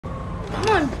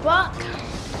on, Buck.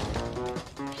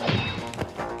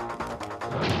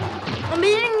 I'm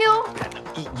eating you.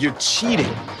 You're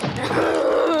cheating.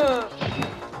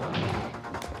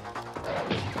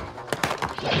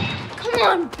 Come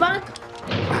on, Buck.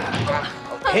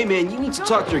 Hey, man, you need to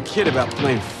talk to your kid about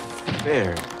playing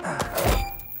fair.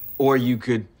 Or you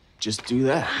could just do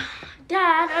that.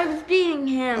 Dad, I was beating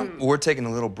him. We're taking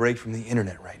a little break from the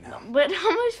internet right now. But how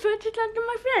am I supposed to talk to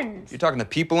my friends? You're talking to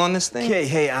people on this thing? Okay,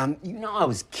 hey, you know I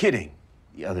was kidding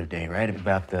the other day, right?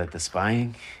 About the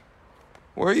spying.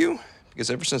 Were you? Because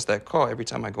ever since that call, every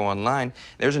time I go online,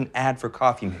 there's an ad for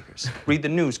coffee makers. Read the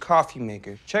news, coffee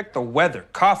maker. Check the weather,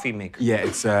 coffee maker. Yeah,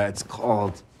 it's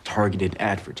called targeted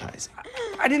advertising.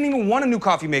 I didn't even want a new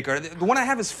coffee maker. The one I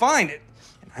have is fine. And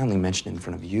I only mentioned it in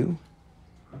front of you,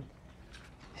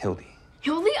 Hildy.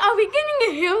 Hildy? Are we getting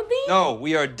a Hildy? No,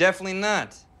 we are definitely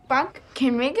not. Buck,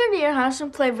 can we go to your house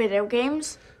and play video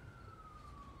games?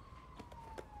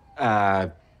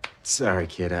 Sorry,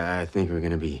 kid. I think we're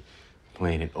gonna be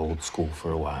playing it old school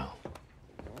for a while.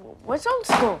 What's old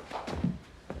school?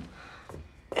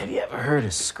 Have you ever heard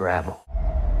of Scrabble?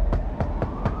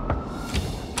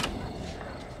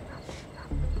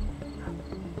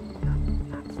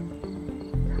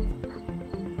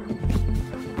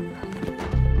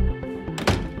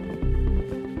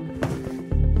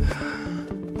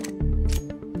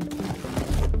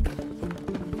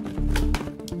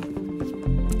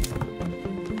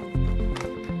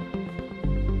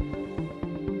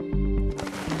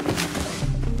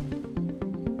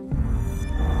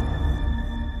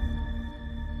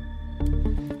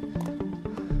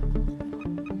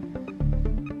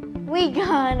 We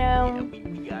got him.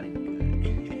 We got it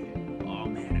good. Oh,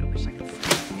 man, I wish I could.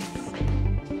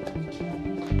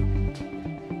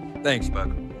 Thanks, Buck.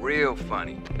 Real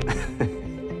funny.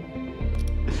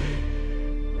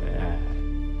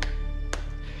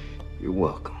 You're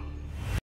welcome.